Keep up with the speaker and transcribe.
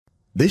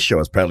This show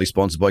is proudly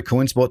sponsored by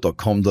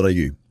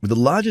coinspot.com.au, with the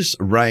largest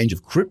range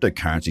of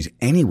cryptocurrencies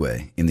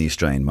anywhere in the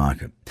Australian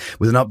market.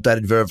 With an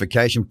updated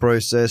verification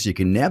process, you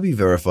can now be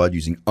verified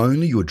using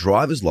only your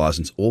driver's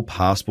license or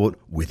passport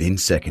within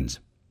seconds.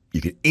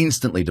 You can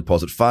instantly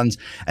deposit funds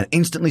and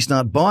instantly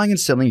start buying and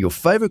selling your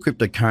favourite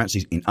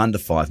cryptocurrencies in under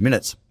 5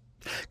 minutes.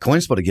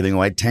 CoinSpot are giving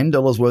away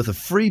 $10 worth of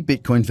free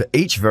Bitcoin for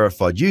each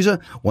verified user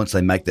once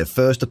they make their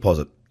first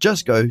deposit.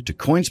 Just go to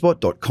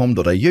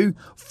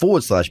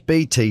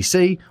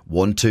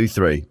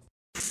coinspot.com.au/BTC123.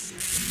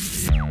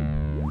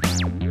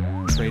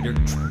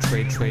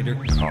 Trader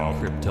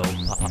Crypto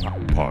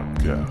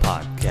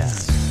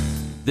Podcast.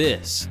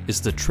 This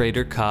is the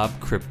Trader Cobb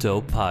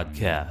Crypto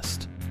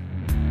Podcast.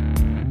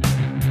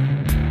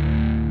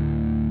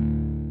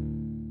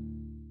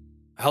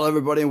 Hello,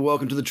 everybody, and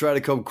welcome to the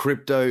Trader Cobb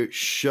Crypto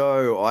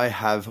Show. I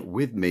have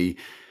with me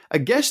a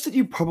guest that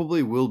you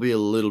probably will be a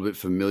little bit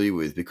familiar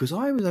with because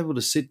I was able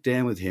to sit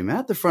down with him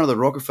at the front of the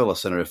Rockefeller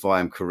Center, if I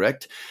am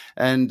correct,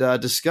 and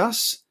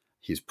discuss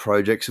his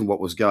projects and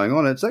what was going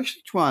on. It's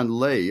actually Juwan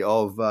Lee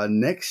of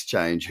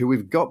NextChange, who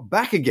we've got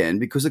back again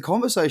because the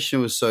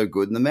conversation was so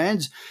good, and the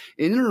man's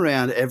in and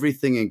around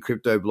everything in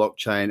crypto,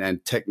 blockchain,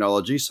 and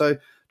technology. So,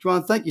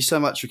 Juwan, thank you so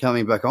much for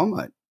coming back on,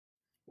 mate.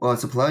 Well,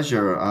 it's a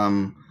pleasure.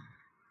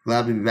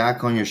 Glad to be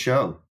back on your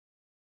show.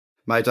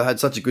 Mate, I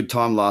had such a good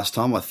time last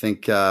time. I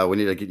think we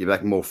need to get you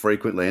back more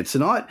frequently. And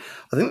tonight,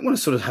 I think we want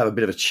to sort of have a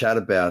bit of a chat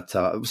about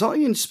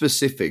something in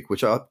specific,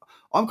 which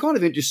I'm kind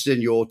of interested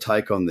in your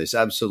take on this.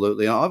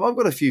 Absolutely. I've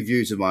got a few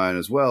views of my own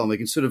as well, and we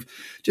can sort of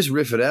just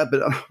riff it out.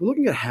 But we're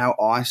looking at how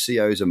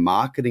ICOs are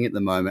marketing at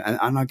the moment,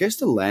 and I guess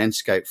the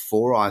landscape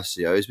for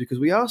ICOs, because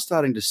we are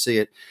starting to see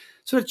it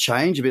sort of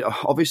change a bit.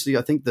 Obviously,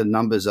 I think the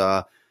numbers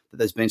are that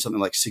there's been something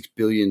like $6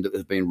 billion that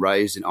have been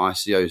raised in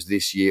ICOs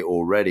this year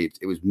already.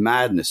 It was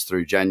madness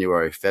through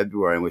January,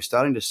 February, and we're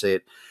starting to see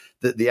it,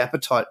 that the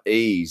appetite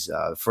ease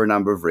for a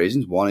number of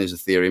reasons. One is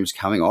Ethereum's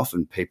coming off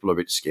and people are a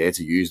bit scared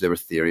to use their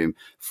Ethereum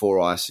for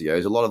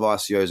ICOs. A lot of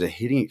ICOs are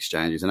hitting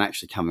exchanges and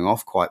actually coming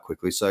off quite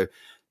quickly. So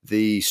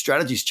the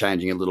strategy is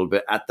changing a little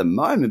bit at the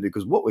moment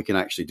because what we can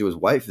actually do is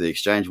wait for the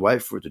exchange,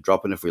 wait for it to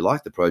drop, and if we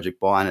like the project,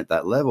 buy in at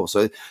that level.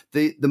 So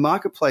the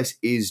marketplace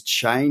is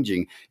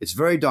changing. It's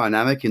very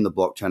dynamic in the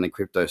blockchain and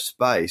crypto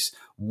space.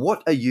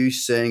 What are you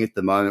seeing at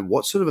the moment?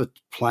 What sort of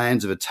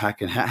plans of attack,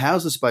 and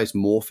how's the space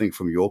morphing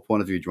from your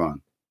point of view,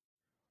 Juwan?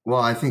 Well,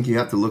 I think you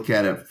have to look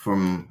at it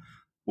from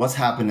what's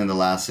happened in the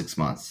last 6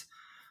 months.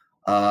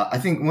 I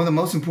think one of the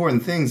most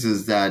important things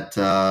is that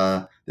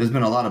there's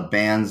been a lot of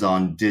bans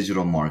on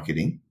digital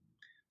marketing.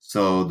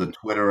 So the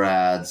Twitter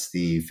ads,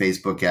 the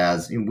Facebook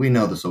ads, we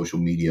know the social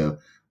media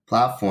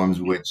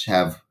platforms, which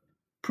have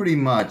pretty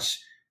much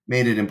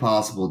made it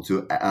impossible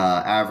to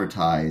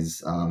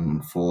advertise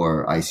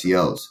for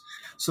ICOs.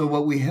 So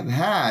what we have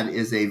had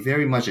is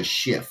very much a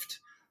shift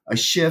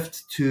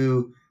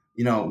to,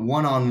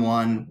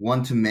 one-on-one,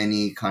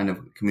 one-to-many kind of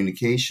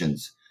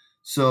communications.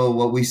 So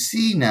what we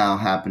see now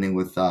happening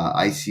with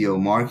ICO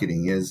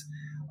marketing is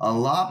a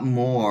lot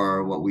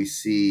more. What we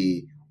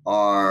see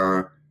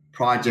are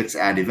projects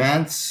at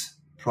events,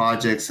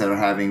 projects that are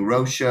having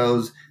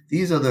roadshows.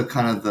 These are the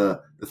kind of the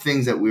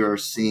things that we are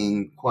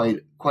seeing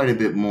quite a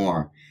bit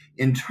more.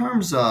 In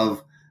terms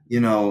of,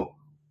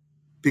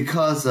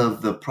 because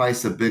of the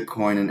price of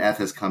Bitcoin and ETH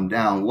has come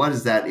down, what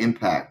does that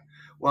impact?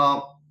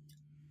 Well,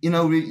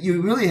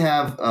 you really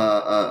have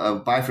a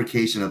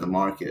bifurcation of the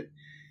market.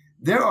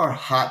 There are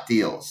hot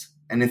deals.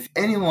 And if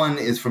anyone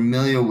is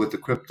familiar with the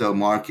crypto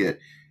market,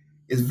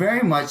 it's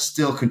very much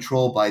still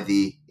controlled by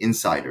the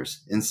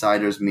insiders.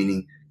 Insiders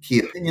meaning key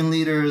opinion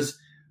leaders,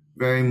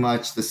 very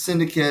much the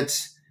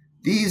syndicates.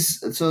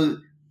 So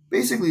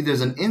basically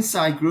there's an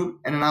inside group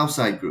and an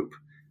outside group.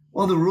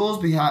 Well, the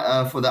rules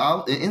for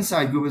the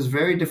inside group is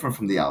very different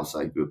from the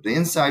outside group. The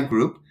inside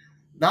group,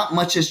 not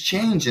much has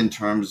changed in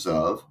terms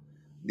of,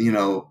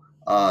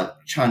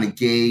 trying to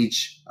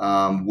gauge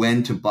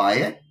when to buy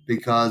it,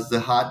 because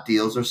the hot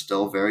deals are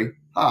still very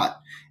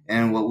hot.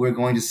 And what we're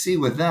going to see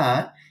with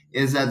that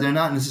is that they're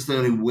not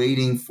necessarily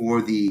waiting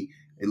for the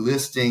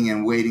listing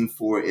and waiting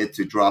for it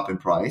to drop in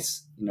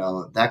price,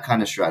 that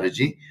kind of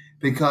strategy,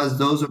 because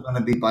those are going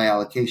to be by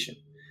allocation.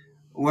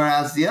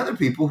 Whereas the other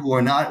people who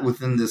are not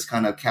within this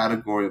kind of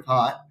category of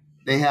hot,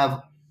 they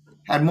have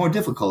had more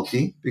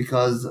difficulty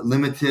because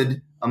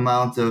limited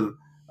amount of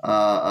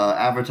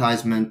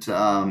advertisement,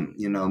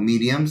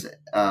 mediums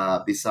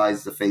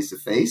besides the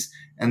face-to-face.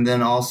 And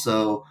then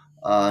also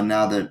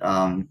now that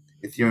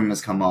Ethereum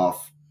has come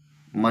off,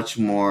 much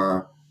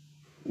more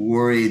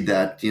worried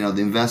that, the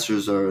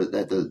investors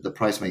that the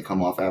price may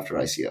come off after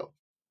ICO.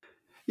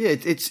 Yeah,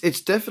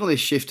 it's definitely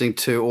shifting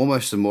to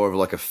almost more of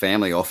like a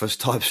family office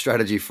type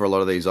strategy for a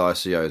lot of these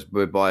ICOs,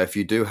 whereby if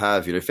you do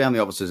have, family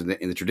offices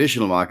in the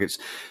traditional markets,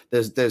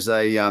 there's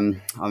a,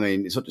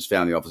 it's not just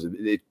family offices,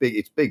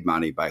 it's big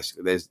money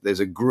basically. There's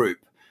a group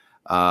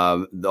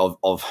of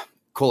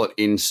call it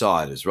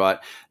insiders, right?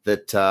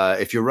 That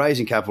if you're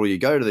raising capital, you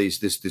go to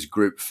this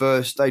group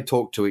first. They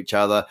talk to each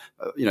other.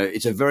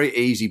 It's a very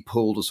easy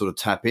pool to sort of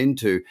tap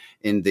into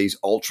in these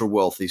ultra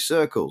wealthy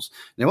circles.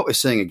 Now, what we're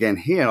seeing again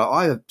here, and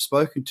I have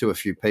spoken to a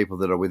few people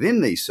that are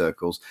within these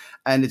circles,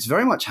 and it's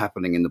very much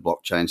happening in the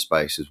blockchain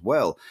space as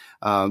well.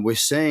 We're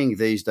seeing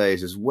these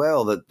days as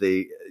well that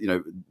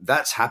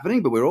that's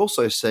happening, but we're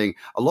also seeing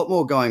a lot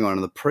more going on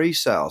in the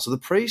pre-sale. So the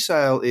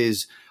pre-sale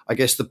is, I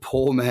guess, the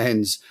poor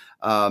man's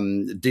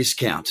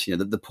discount,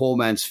 the poor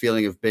man's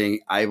feeling of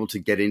being able to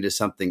get into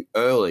something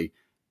early,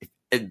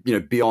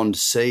 beyond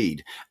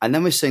seed. And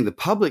then we're seeing the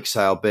public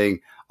sale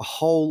being a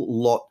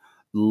whole lot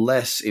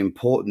less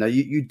important. Now,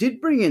 you did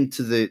bring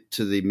into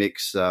the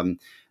mix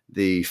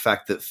the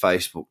fact that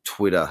Facebook,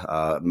 Twitter,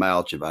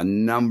 MailChimp, a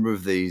number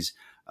of these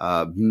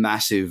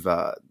massive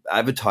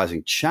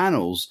advertising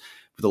channels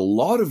with a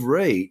lot of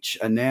reach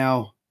are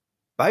now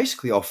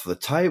basically off the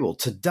table.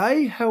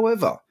 Today,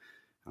 however,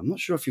 I'm not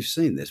sure if you've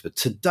seen this, but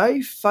today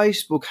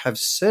Facebook have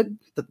said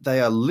that they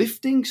are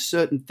lifting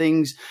certain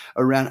things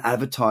around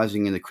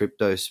advertising in the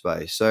crypto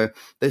space. So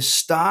they're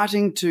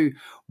starting to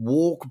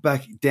walk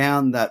back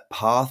down that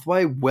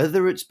pathway,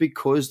 whether it's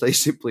because they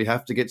simply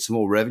have to get some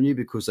more revenue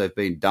because they've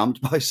been dumped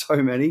by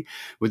so many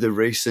with the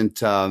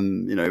recent,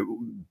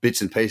 bits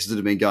and pieces that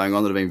have been going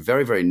on that have been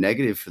very, very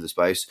negative for the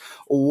space,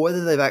 or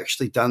whether they've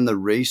actually done the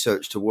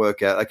research to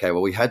work out, okay,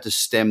 well, we had to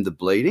stem the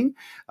bleeding.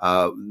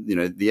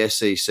 The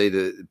SEC,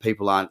 the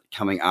people aren't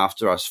coming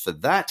after us for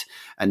that.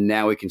 And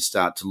now we can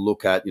start to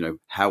look at,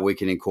 how we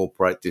can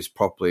incorporate this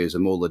properly as a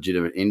more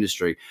legitimate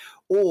industry.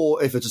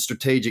 Or if it's a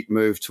strategic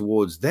move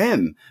towards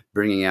them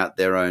bringing out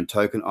their own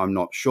token, I'm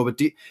not sure.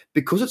 But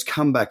because it's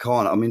come back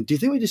on, do you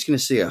think we're just going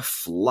to see a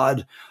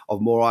flood of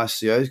more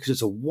ICOs? Because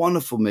it's a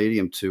wonderful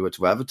medium to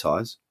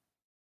advertise.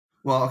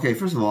 Well, okay,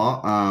 first of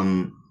all,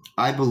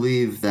 I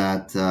believe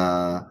that,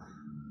 the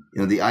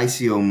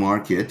ICO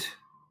market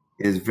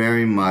is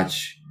very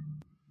much,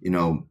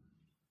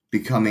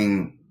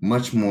 becoming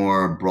much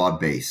more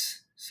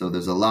broad-based. So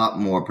there's a lot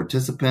more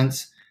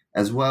participants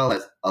as well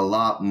as a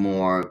lot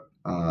more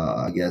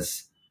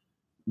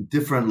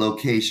different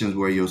locations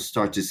where you'll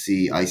start to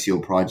see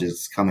ICO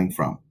projects coming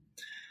from.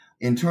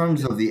 In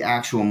terms of the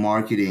actual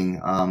marketing,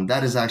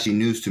 that is actually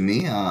news to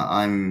me.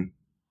 I'm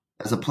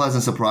as a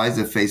pleasant surprise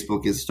if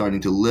Facebook is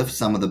starting to lift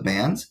some of the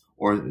bans,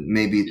 or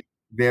maybe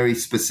very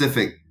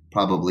specific,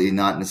 probably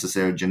not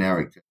necessarily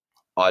generic.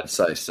 I'd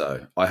say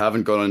so. I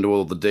haven't gone into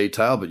all the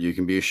detail, but you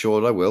can be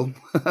assured I will.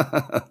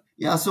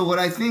 Yeah. So what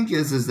I think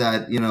is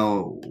that,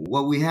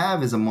 what we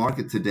have is a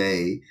market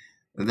today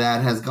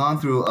that has gone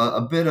through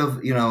a bit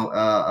of,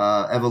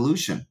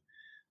 evolution.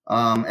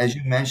 As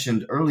you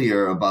mentioned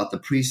earlier about the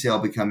pre-sale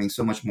becoming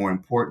so much more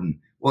important.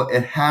 Well,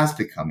 it has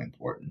become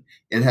important.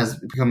 It has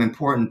become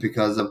important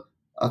because of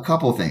a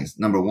couple of things.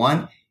 Number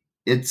one,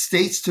 it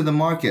states to the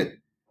market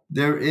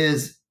there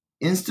is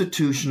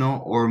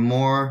institutional or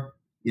more,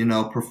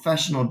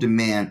 professional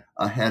demand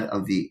ahead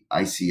of the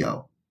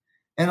ICO.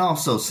 And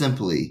also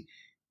simply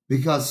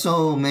because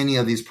so many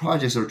of these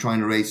projects are trying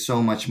to raise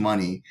so much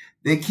money,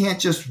 they can't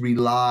just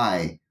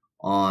rely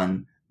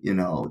on,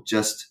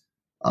 just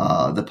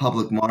the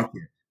public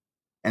market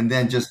and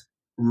then just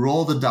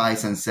roll the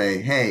dice and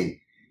say,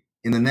 hey,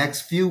 in the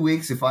next few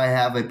weeks, if I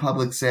have a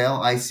public sale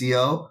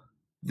ICO,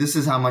 this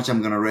is how much I'm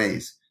going to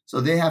raise. So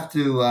they have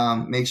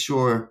to make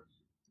sure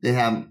they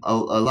have a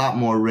lot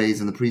more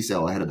raise in the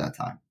pre-sale ahead of that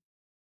time.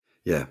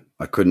 Yeah,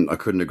 I couldn't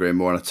agree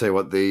more. And I'll tell you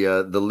what,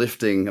 the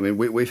lifting,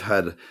 we've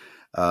had,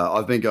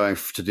 I've been going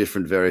to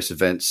different various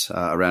events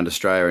around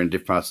Australia and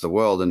different parts of the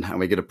world, and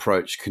we get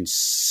approached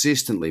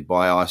consistently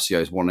by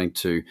ICOs wanting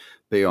to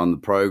be on the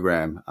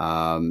program,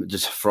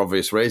 just for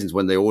obvious reasons.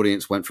 When the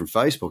audience went from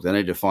Facebook, they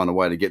need to find a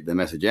way to get their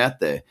message out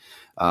there.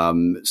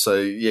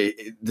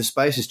 The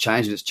space is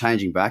changing. It's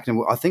changing back.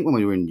 And I think when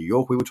we were in New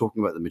York, we were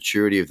talking about the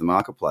maturity of the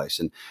marketplace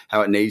and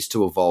how it needs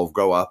to evolve,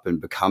 grow up,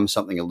 and become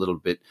something a little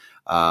bit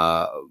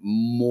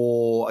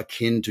more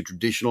akin to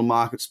traditional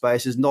market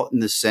spaces, not in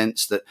the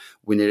sense that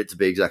we need it to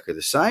be exactly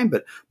the same,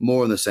 but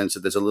more in the sense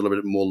that there's a little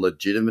bit more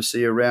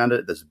legitimacy around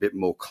it. There's a bit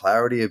more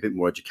clarity, a bit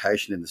more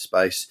education in the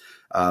space.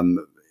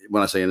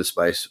 When I say in the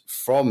space,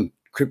 from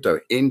crypto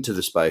into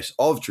the space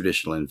of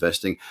traditional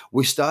investing,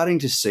 we're starting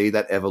to see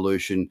that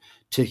evolution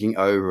ticking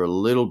over a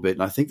little bit.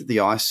 And I think that the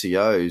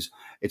ICOs,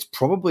 it's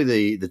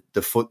probably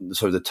the foot,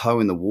 sort of the toe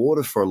in the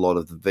water for a lot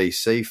of the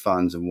VC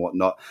funds and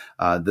whatnot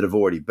that have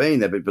already been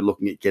there, but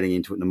looking at getting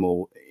into it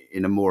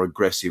in a more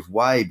aggressive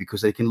way,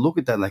 because they can look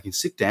at that and they can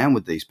sit down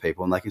with these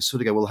people and they can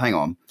sort of go, well, hang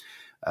on,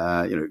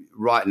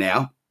 right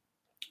now,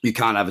 you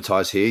can't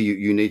advertise here.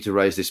 You need to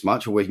raise this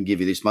much, or we can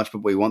give you this much,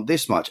 but we want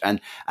this much. And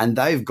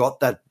they've got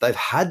that. They've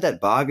had that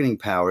bargaining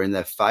power in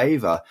their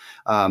favor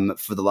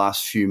for the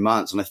last few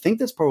months. And I think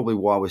that's probably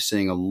why we're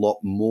seeing a lot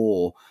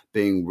more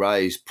being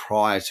raised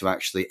prior to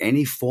actually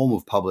any form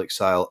of public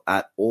sale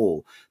at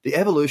all. The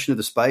evolution of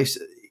the space,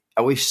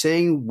 are we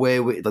seeing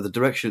where the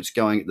direction it's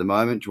going at the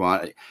moment,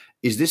 Juwan?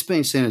 Is this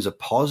being seen as a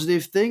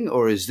positive thing,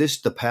 or is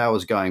this the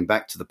powers going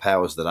back to the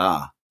powers that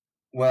are?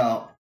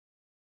 Well,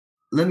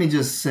 let me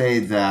just say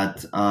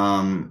that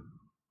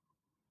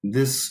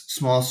this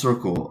small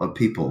circle of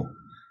people,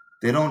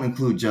 they don't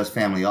include just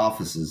family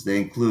offices. They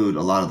include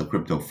a lot of the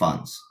crypto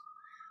funds.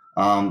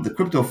 The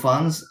crypto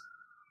funds,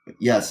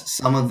 yes,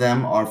 some of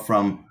them are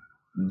from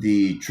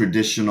the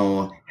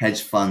traditional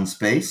hedge fund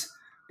space,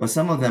 but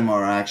some of them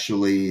are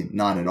actually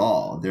not at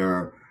all.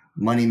 They're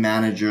money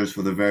managers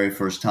for the very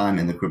first time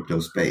in the crypto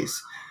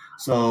space.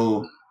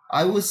 So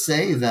I would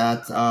say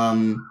that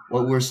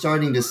what we're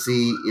starting to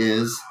see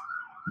is,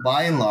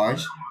 by and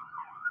large,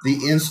 the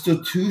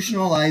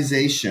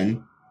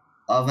institutionalization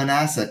of an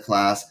asset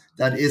class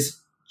that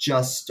is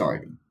just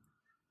starting.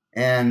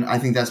 And I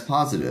think that's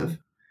positive,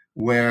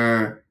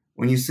 where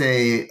when you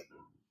say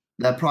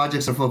that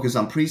projects are focused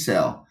on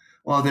pre-sale,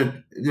 well,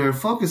 they're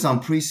focused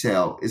on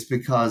pre-sale is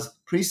because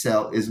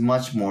pre-sale is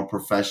much more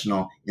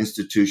professional,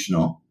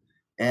 institutional,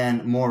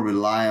 and more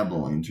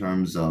reliable in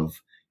terms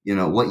of,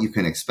 what you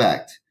can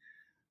expect.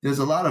 There's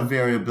a lot of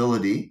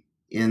variability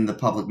in the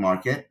public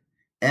market.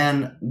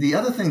 And the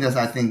other thing that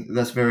I think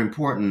that's very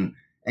important,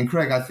 and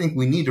Craig, I think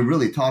we need to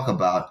really talk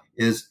about,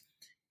 is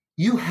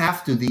you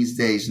have to these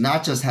days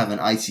not just have an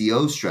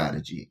ICO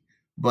strategy,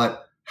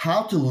 but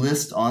how to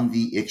list on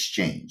the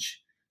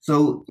exchange.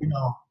 So,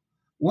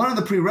 one of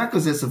the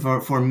prerequisites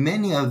for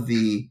many of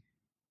the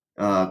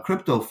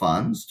crypto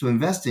funds to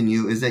invest in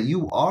you is that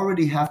you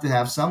already have to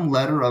have some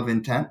letter of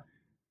intent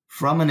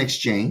from an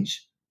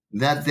exchange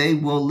that they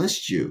will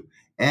list you.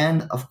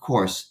 And of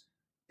course,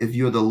 if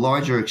you're the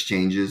larger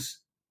exchanges,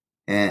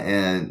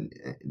 and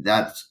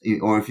that's,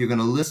 or if you're going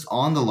to list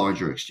on the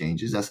larger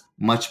exchanges, that's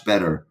much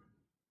better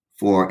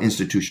for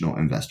institutional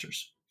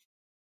investors.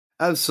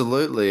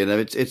 Absolutely, and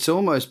it's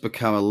almost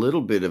become a little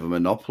bit of a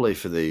monopoly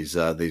for these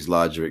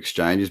larger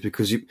exchanges,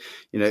 because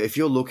if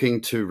you're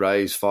looking to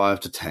raise 5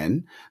 to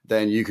 10,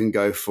 then you can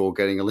go for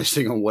getting a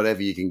listing on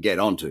whatever you can get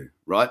onto,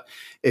 right?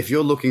 If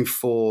you're looking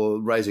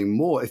for raising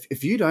more,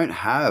 if you don't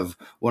have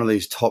one of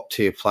these top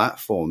tier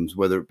platforms,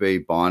 whether it be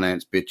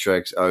Binance,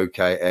 Bittrex,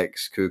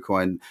 OKX,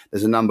 KuCoin,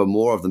 there's a number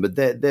more of them, but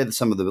they're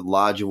some of the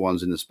larger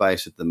ones in the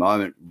space at the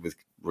moment with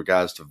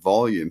regards to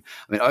volume.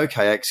 I mean,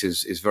 OKX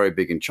is very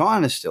big in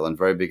China still and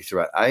very big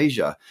throughout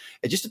Asia.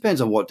 It just depends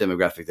on what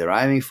demographic they're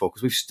aiming for,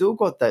 because we've still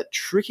got that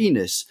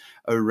trickiness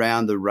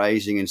around the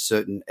raising in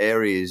certain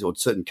areas or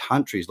certain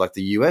countries like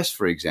the US,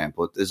 for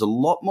example. There's a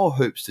lot more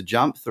hoops to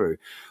jump through.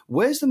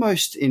 Where's the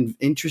most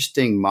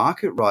interesting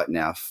market right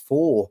now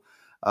for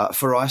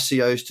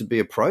ICOs to be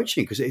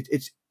approaching? Because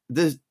it's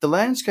the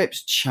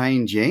landscape's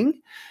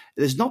changing.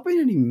 There's not been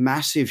any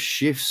massive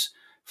shifts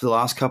for the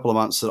last couple of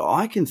months that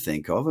I can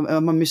think of.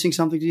 Am I missing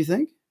something, do you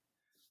think?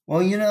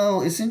 Well,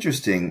 it's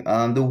interesting.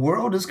 The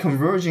world is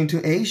converging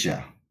to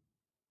Asia.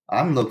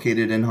 I'm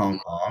located in Hong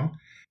Kong,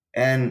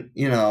 and,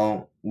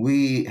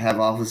 we have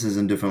offices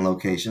in different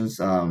locations.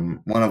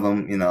 One of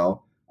them,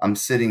 I'm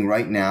sitting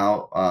right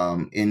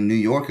now in New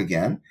York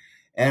again.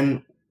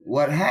 And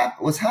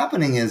what's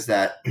happening is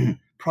that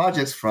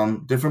projects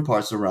from different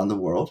parts around the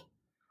world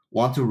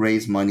want to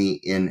raise money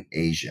in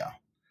Asia.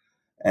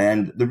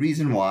 And the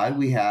reason why,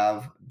 we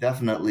have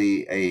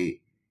definitely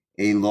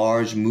a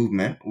large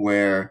movement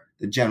where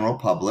the general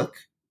public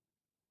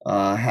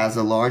has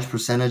a large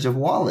percentage of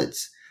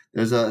wallets.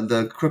 There's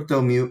the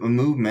crypto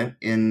movement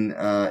in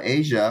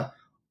Asia,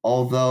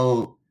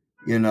 although,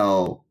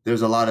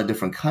 there's a lot of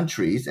different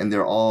countries and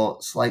they're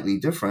all slightly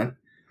different,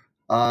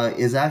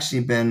 is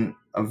actually been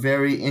a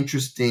very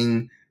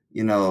interesting,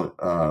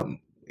 I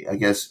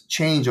guess,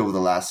 change over the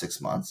last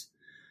 6 months.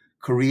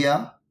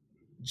 Korea,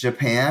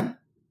 Japan,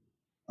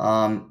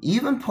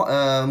 even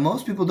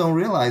most people don't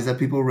realize that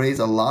people raise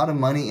a lot of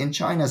money in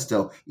China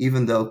still,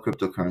 even though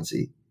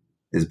cryptocurrency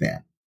is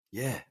banned.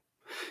 Yeah.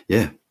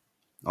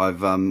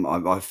 I've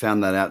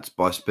found that out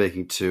by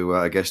speaking to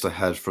a guest I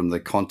had from the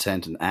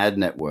Content and Ad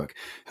Network,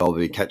 who I'll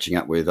be catching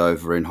up with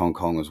over in Hong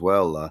Kong as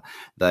well.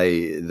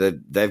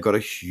 They've got a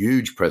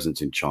huge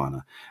presence in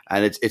China,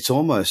 and it's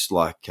almost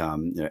like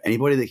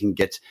anybody that can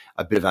get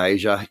a bit of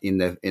Asia in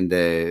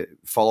their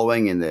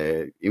following, in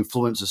their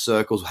influencer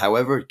circles,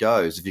 however it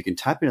goes, if you can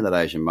tap into that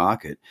Asian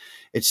market,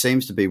 it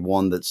seems to be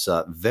one that's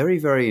very,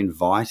 very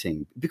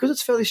inviting, because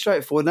it's fairly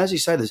straightforward. And as you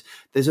say,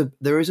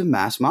 there is a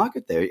mass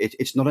market there.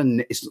 It's not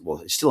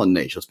it's still a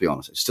niche. Let's be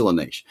honest, it's still a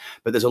niche.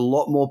 But there's a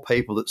lot more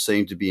people that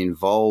seem to be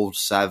involved,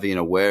 savvy, and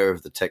aware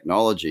of the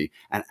technology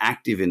and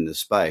active in the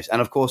space.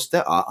 And of course,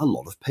 there are a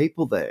lot of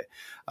people there.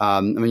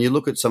 I mean, you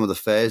look at some of the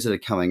fairs that are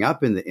coming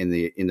up in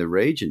the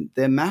region;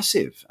 they're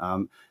massive.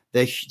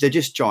 They're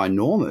just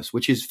ginormous,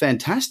 which is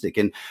fantastic.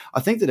 And I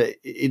think that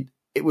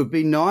it would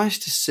be nice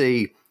to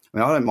see. I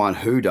mean, I don't mind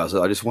who does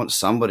it. I just want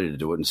somebody to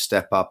do it and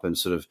step up and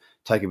sort of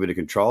take a bit of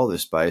control of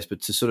this space,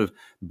 but to sort of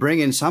bring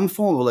in some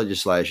form of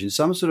legislation,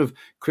 some sort of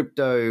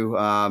crypto,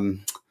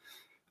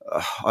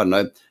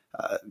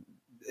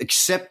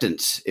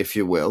 acceptance, if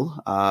you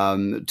will,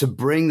 to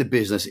bring the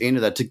business into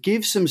that, to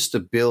give some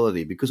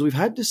stability, because we've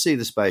had to see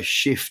the space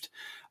shift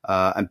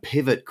and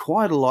pivot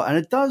quite a lot, and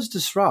it does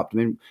disrupt. I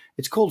mean,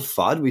 it's called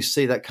FUD. We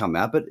see that come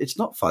out, but it's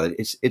not FUD.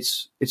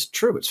 It's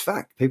true. It's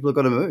fact. People have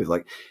got to move.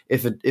 Like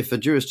if a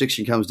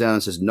jurisdiction comes down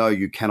and says, no,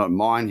 you cannot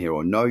mine here,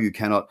 or no, you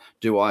cannot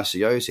do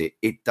ICOs here,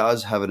 it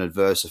does have an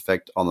adverse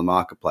effect on the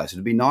marketplace.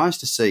 It'd be nice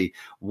to see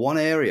one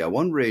area,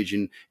 one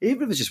region,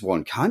 even if it's just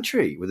one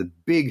country with a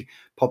big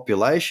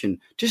population,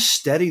 just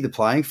steady the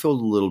playing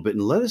field a little bit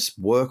and let us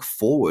work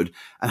forward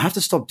and have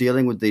to stop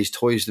dealing with these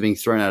toys that are being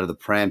thrown out of the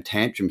pram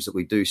tantrums that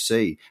we do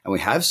see and we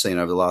have seen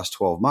over the last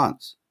 12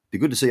 months. Be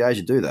good to see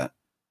Asia do that.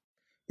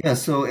 Yeah,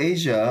 so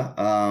Asia,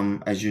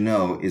 as you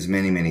know, is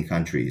many, many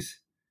countries.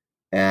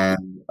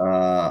 And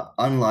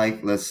unlike,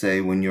 let's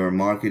say, when you're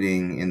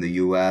marketing in the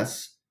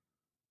US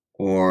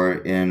or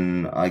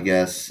in, I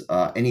guess,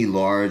 any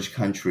large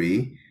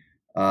country,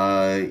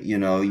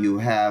 you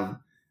have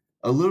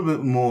a little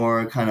bit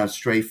more kind of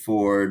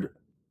straightforward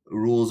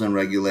rules and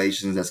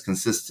regulations that's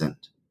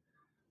consistent.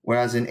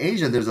 Whereas in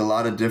Asia, there's a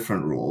lot of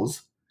different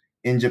rules.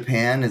 In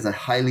Japan, is a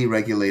highly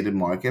regulated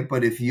market,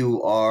 but if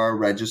you are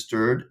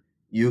registered,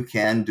 you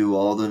can do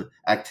all the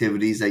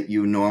activities that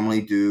you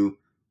normally do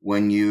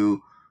when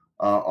you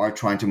are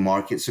trying to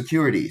market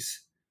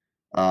securities.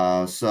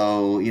 As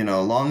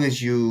long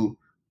as you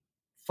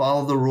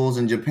follow the rules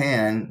in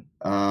Japan,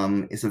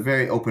 it's a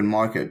very open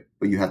market,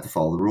 but you have to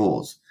follow the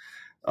rules.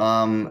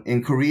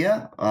 In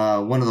Korea,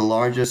 one of the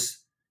largest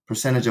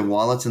percentage of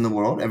wallets in the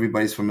world,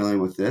 everybody's familiar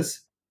with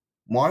this.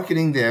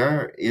 Marketing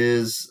there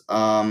is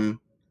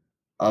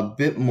a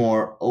bit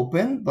more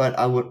open, but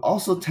I would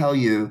also tell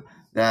you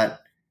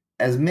that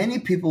as many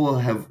people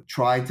have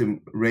tried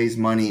to raise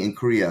money in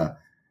Korea,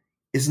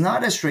 it's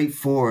not as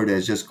straightforward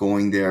as just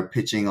going there,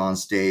 pitching on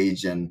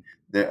stage, and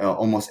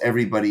almost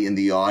everybody in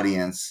the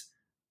audience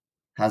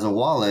has a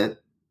wallet.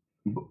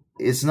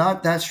 It's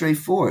not that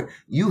straightforward.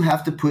 You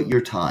have to put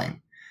your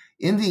time.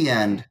 In the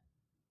end,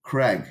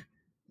 Craig,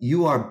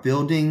 you are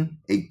building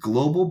a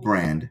global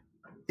brand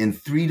in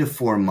 3 to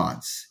 4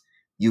 months.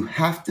 You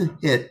have to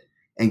hit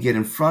and get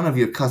in front of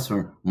your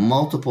customer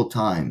multiple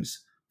times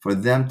for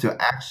them to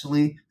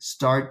actually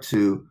start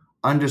to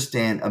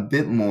understand a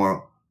bit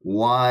more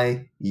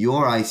why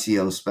your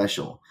ICO is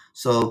special.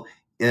 So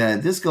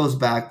this goes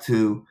back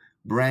to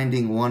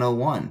branding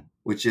 101,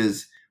 which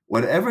is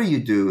whatever you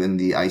do in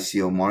the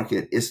ICO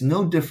market is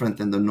no different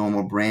than the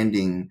normal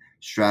branding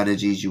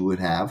strategies you would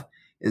have,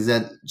 is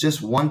that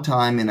just one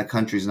time in a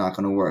country is not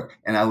going to work.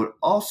 And I would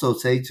also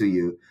say to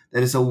you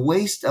that it's a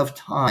waste of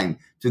time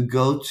to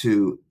go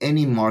to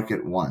any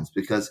market once,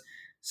 because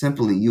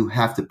simply you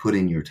have to put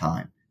in your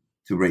time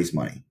to raise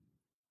money.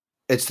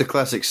 It's the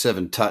classic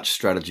 7-touch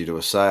strategy to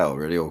a sale,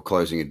 really, or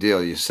closing a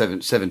deal. You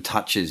seven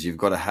touches. You've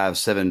got to have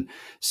seven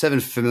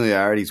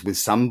familiarities with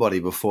somebody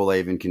before they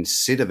even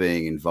consider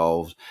being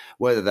involved.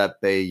 Whether that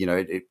be,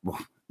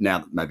 now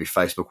that maybe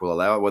Facebook will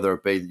allow it, whether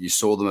it be that you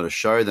saw them at a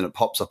show, then it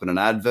pops up in an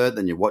advert,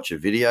 then you watch a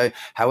video.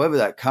 However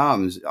that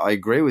comes, I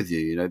agree with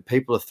you.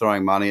 People are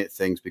throwing money at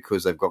things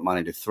because they've got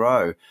money to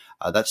throw.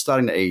 That's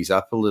starting to ease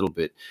up a little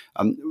bit.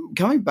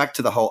 Coming back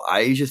to the whole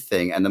Asia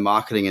thing and the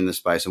marketing in the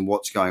space and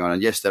what's going on,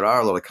 and yes, there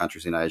are a lot of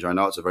countries in Asia. I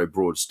know it's a very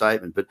broad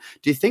statement, but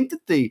do you think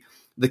that the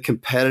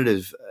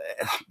competitive,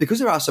 because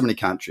there are so many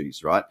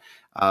countries, right?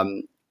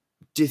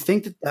 Do you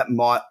think that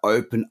might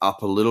open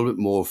up a little bit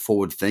more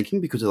forward thinking,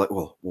 because they're like,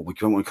 well, we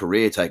don't want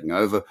Korea taking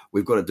over.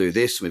 We've got to do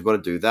this, and we've got to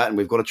do that, and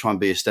we've got to try and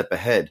be a step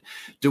ahead.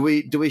 Do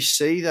we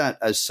see that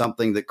as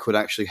something that could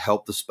actually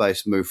help the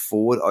space move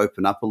forward,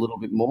 open up a little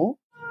bit more?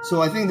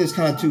 So I think there's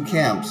kind of two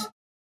camps.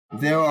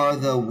 There are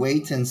the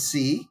wait and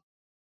see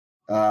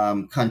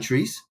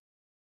countries,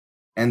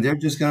 and they're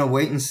just going to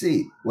wait and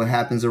see what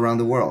happens around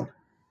the world.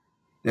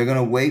 They're going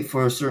to wait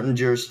for certain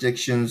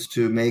jurisdictions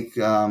to make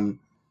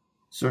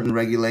certain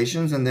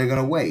regulations, and they're going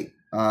to wait.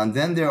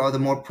 Then there are the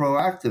more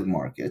proactive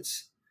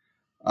markets.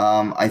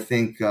 I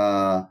think,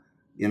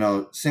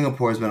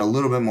 Singapore has been a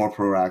little bit more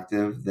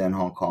proactive than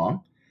Hong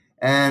Kong.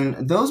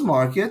 And those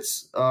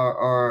markets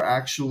are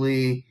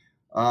actually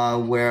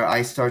where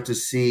I start to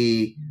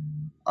see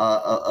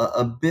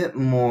a bit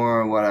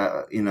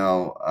more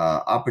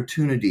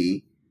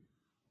opportunity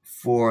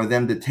for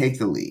them to take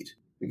the lead,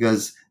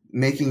 because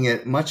making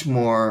it much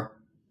more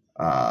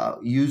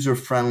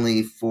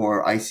user-friendly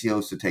for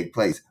ICOs to take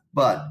place.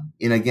 But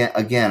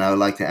again, I would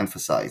like to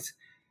emphasize,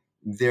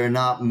 they're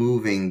not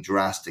moving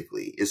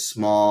drastically. It's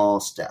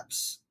small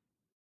steps.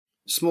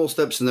 Small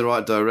steps in the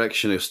right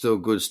direction are still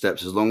good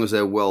steps, as long as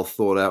they're well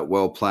thought out,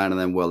 well planned,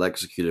 and then well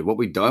executed. What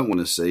we don't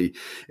want to see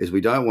is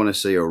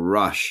a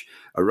rush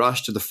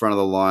to the front of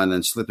the line,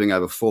 then slipping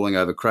over, falling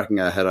over, cracking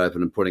our head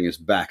open and putting us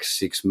back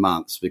 6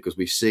 months, because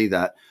we see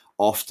that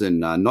often,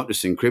 not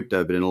just in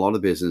crypto, but in a lot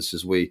of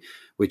businesses. We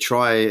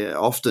try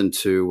often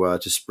to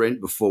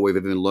sprint before we've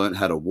even learned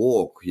how to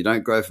walk. You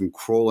don't go from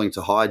crawling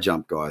to high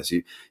jump, guys.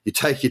 You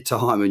take your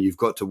time, and you've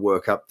got to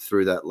work up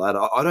through that ladder.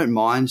 I don't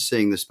mind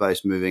seeing the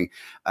space moving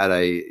at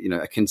a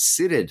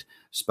considered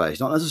space,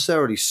 not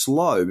necessarily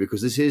slow,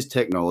 because this is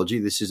technology.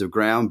 This is a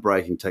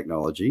groundbreaking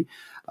technology,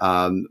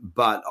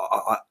 but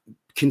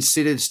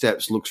considered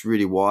steps looks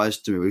really wise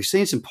to me. We've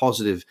seen some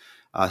positive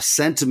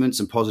sentiments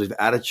and positive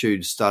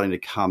attitudes starting to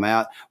come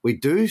out. We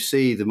do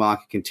see the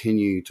market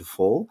continue to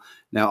fall.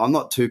 Now, I'm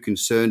not too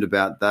concerned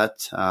about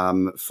that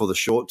for the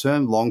short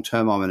term. Long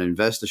term, I'm an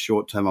investor.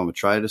 Short term, I'm a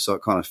trader. So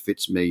it kind of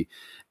fits me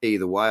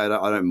either way. I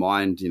don't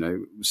mind,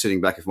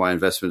 sitting back if my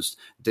investments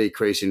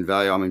decrease in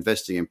value. I'm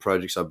investing in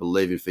projects I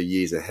believe in for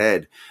years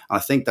ahead. I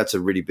think that's a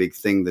really big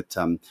thing that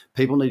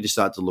people need to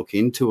start to look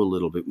into a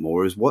little bit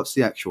more is what's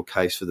the actual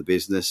case for the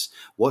business?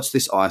 What's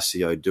this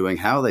ICO doing?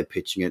 How are they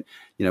pitching it?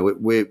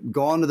 We're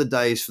gone to the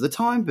days for the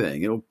time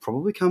being. It'll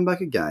probably come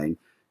back again.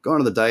 Gone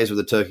are the days where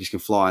the turkeys can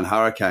fly in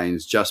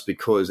hurricanes just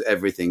because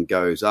everything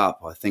goes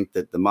up. I think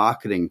that the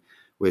marketing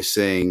we're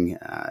seeing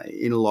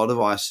in a lot of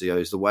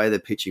ICOs, the way they're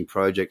pitching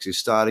projects is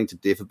starting to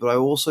differ. But I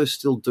also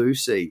still do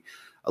see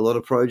a lot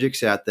of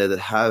projects out there that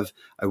have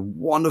a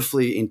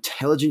wonderfully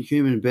intelligent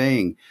human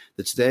being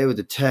that's there with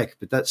the tech,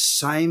 but that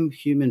same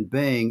human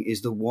being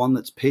is the one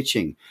that's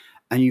pitching.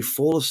 And you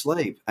fall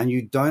asleep and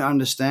you don't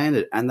understand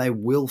it and they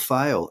will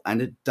fail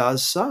and it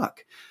does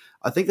suck.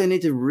 I think they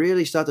need to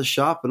really start to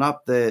sharpen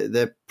up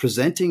their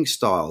presenting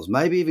styles,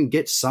 maybe even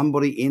get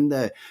somebody in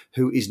there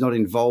who is not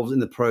involved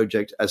in the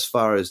project as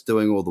far as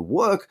doing all the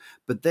work,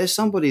 but there's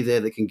somebody there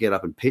that can get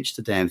up and pitch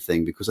the damn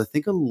thing, because I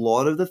think a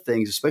lot of the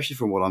things, especially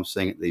from what I'm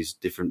seeing at these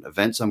different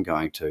events I'm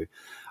going to,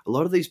 a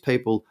lot of these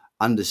people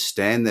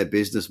understand their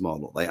business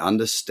model. They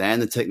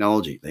understand the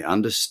technology. They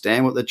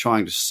understand what they're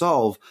trying to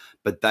solve,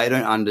 but they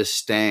don't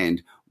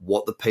understand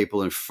what the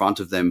people in front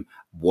of them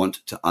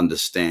want to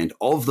understand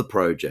of the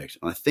project.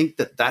 And I think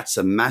that that's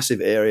a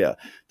massive area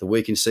that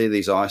we can see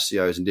these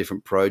ICOs and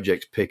different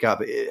projects pick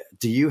up.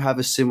 Do you have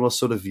a similar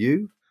sort of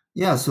view?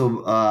 Yeah. So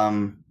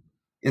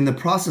in the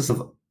process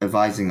of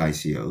advising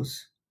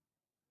ICOs,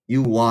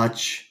 you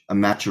watch a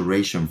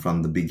maturation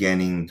from the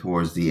beginning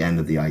towards the end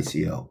of the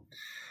ICO.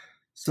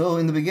 So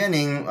in the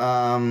beginning,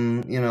 I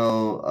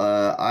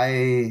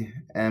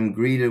am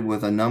greeted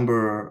with a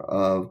number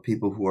of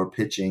people who are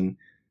pitching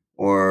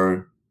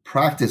or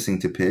practicing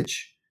to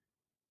pitch,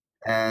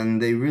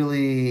 and they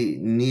really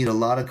need a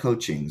lot of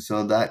coaching.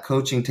 So that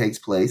coaching takes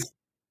place.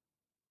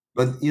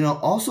 But,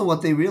 also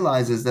what they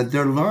realize is that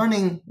they're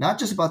learning not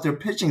just about their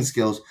pitching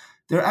skills,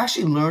 they're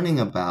actually learning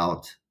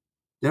about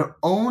their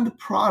own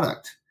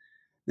product.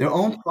 Their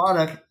own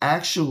product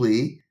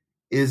actually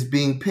is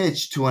being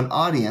pitched to an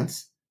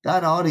audience.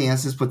 That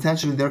audience is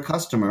potentially their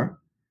customer,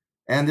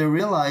 and they're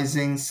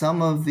realizing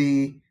some of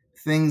the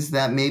things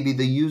that maybe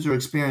the user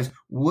experience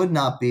would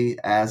not be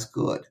as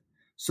good.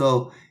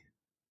 So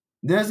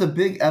there's a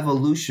big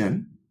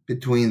evolution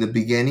between the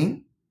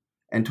beginning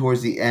and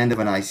towards the end of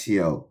an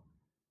ICO.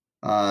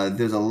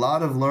 There's a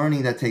lot of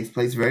learning that takes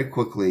place very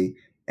quickly,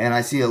 and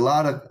I see a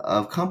lot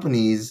of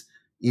companies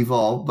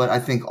evolve, but I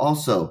think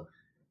also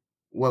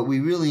what we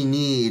really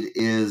need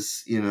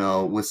is,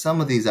 with some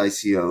of these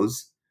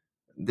ICOs,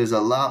 there's a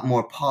lot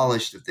more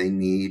polish that they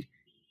need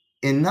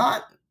in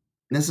not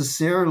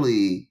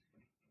necessarily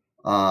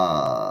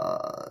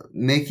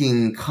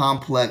making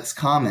complex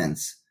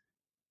comments,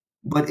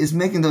 but is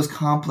making those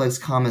complex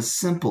comments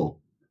simple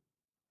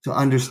to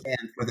understand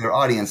for their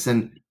audience.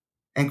 And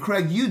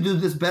Craig, you do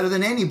this better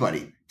than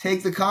anybody.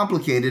 Take the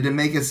complicated and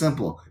make it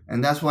simple.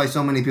 And that's why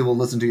so many people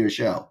listen to your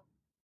show.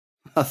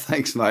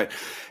 Thanks, mate.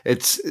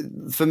 It's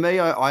for me.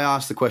 I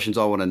ask the questions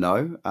I want to know,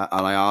 and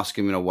I ask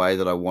them in a way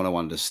that I want to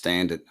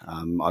understand it.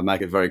 I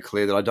make it very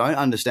clear that I don't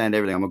understand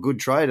everything. I'm a good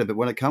trader, but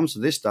when it comes to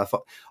this stuff,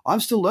 I'm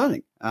still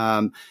learning.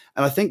 And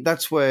I think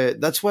that's where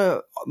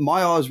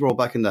my eyes roll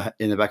back in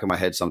the back of my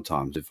head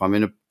sometimes. If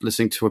I'm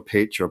listening to a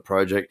pitch or a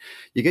project,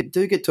 you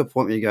do get to a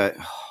point where you go,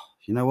 oh,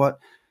 you know what?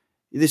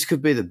 This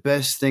could be the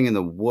best thing in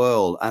the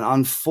world, and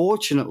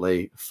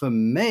unfortunately for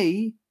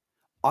me,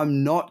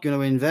 I'm not going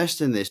to invest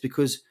in this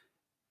because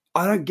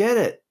I don't get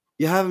it.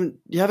 You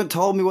haven't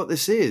told me what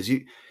this is.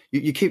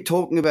 You keep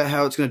talking about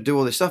how it's going to do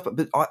all this stuff,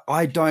 but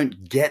I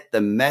don't get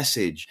the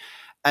message.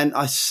 And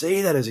I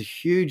see that as a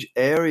huge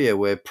area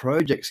where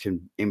projects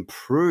can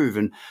improve.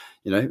 And,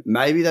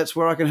 maybe that's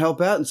where I can help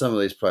out in some of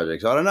these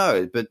projects. I don't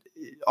know. But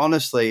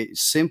honestly,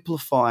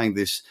 simplifying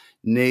this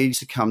needs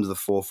to come to the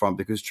forefront,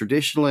 because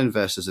traditional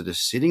investors are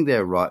just sitting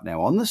there right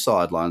now on the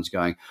sidelines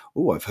going,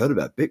 oh, I've heard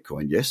about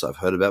Bitcoin. Yes, I've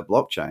heard about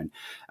blockchain.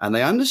 And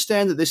they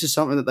understand that this is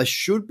something that they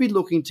should be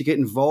looking to get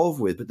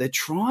involved with, but they're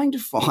trying to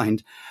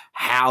find,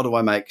 how do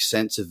I make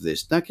sense of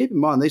this? Now, keep in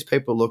mind, these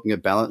people are looking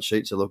at balance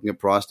sheets, they're looking at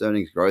price to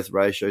earnings, growth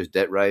ratios,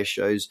 debt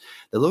ratios.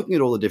 They're looking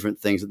at all the different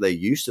things that they're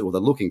used to, or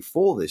they're looking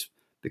for this,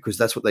 because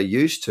that's what they're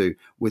used to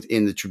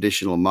within the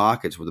traditional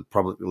markets with a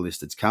publicly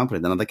listed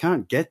company. Now, they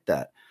can't get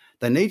that.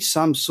 They need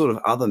some sort of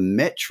other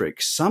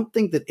metric,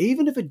 something that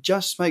even if it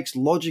just makes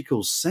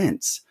logical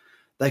sense,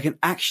 they can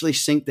actually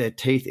sink their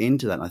teeth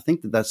into that. And I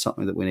think that that's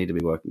something that we need to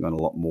be working on a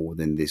lot more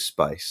within this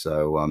space.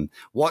 So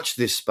watch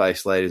this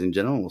space, ladies and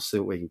gentlemen. We'll see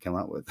what we can come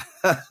up with.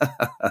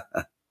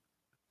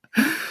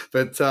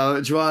 But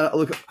Juwan,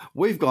 look,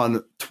 we've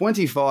gone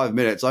 25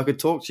 minutes. I could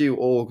talk to you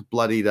all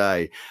bloody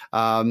day.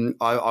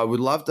 I would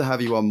love to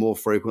have you on more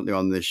frequently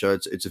on this show.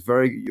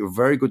 You're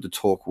very good to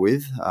talk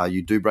with.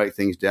 You do break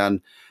things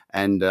down,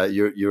 and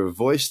you're a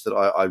voice that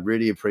I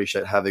really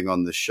appreciate having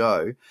on the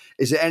show.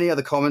 Is there any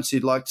other comments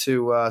you'd like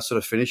to sort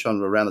of finish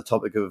on around the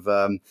topic of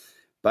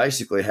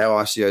basically how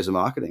ICOs are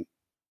marketing?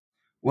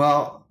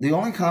 Well, the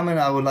only comment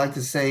I would like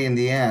to say in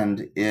the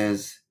end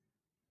is,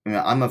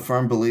 I'm a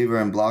firm believer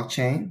in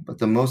blockchain, but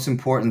the most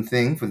important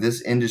thing for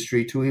this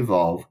industry to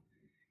evolve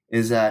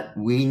is that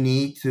we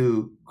need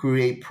to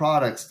create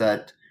products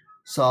that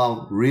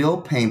solve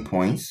real pain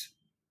points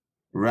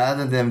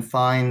rather than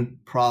find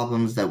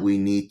problems that we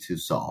need to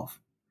solve.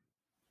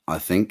 I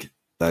think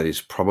that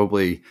is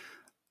probably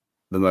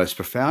the most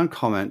profound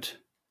comment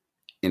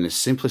in a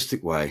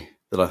simplistic way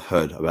that I've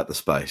heard about the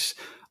space.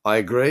 I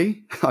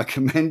agree. I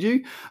commend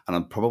you, and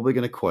I'm probably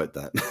going to quote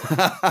that.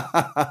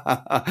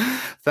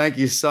 Thank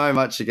you so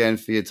much again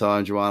for your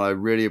time, Juwan. I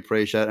really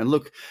appreciate it. And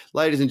look,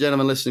 ladies and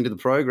gentlemen listening to the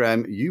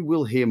program, you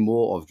will hear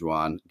more of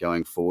Juwan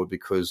going forward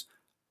because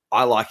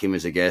I like him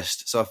as a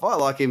guest. So if I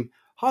like him,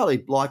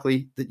 highly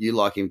likely that you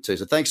like him too.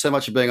 So thanks so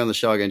much for being on the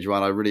show again,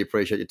 Juwan. I really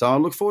appreciate your time.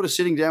 I look forward to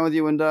sitting down with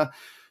you and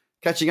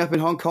catching up in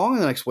Hong Kong in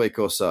the next week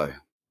or so.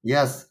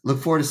 Yes, look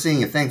forward to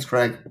seeing you. Thanks,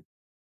 Craig.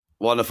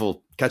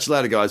 Wonderful. Catch you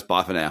later, guys.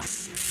 Bye for now.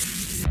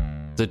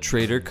 The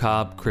Trader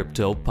Cobb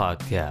Crypto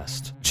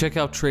Podcast. Check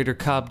out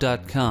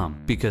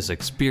tradercobb.com because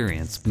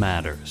experience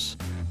matters.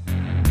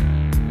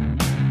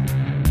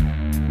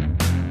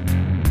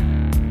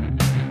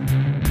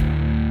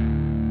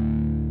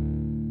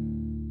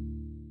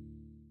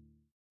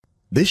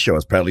 This show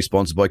is proudly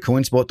sponsored by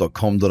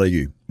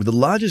coinspot.com.au, with the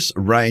largest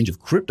range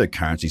of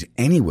cryptocurrencies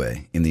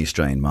anywhere in the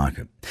Australian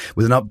market.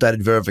 With an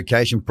updated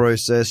verification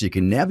process, you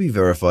can now be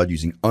verified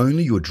using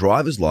only your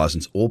driver's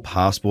license or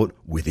passport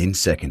within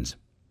seconds.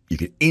 You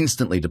can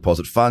instantly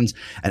deposit funds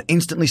and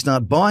instantly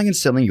start buying and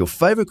selling your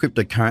favorite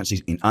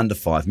cryptocurrencies in under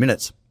 5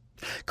 minutes.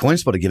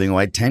 CoinSpot are giving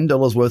away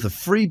 $10 worth of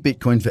free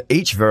Bitcoin for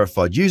each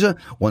verified user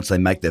once they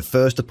make their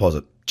first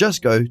deposit.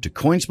 Just go to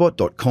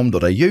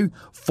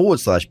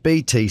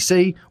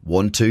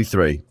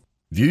coinspot.com.au/BTC123.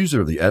 Views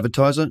are of the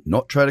advertiser,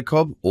 not Trader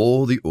Cobb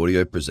or the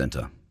audio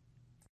presenter.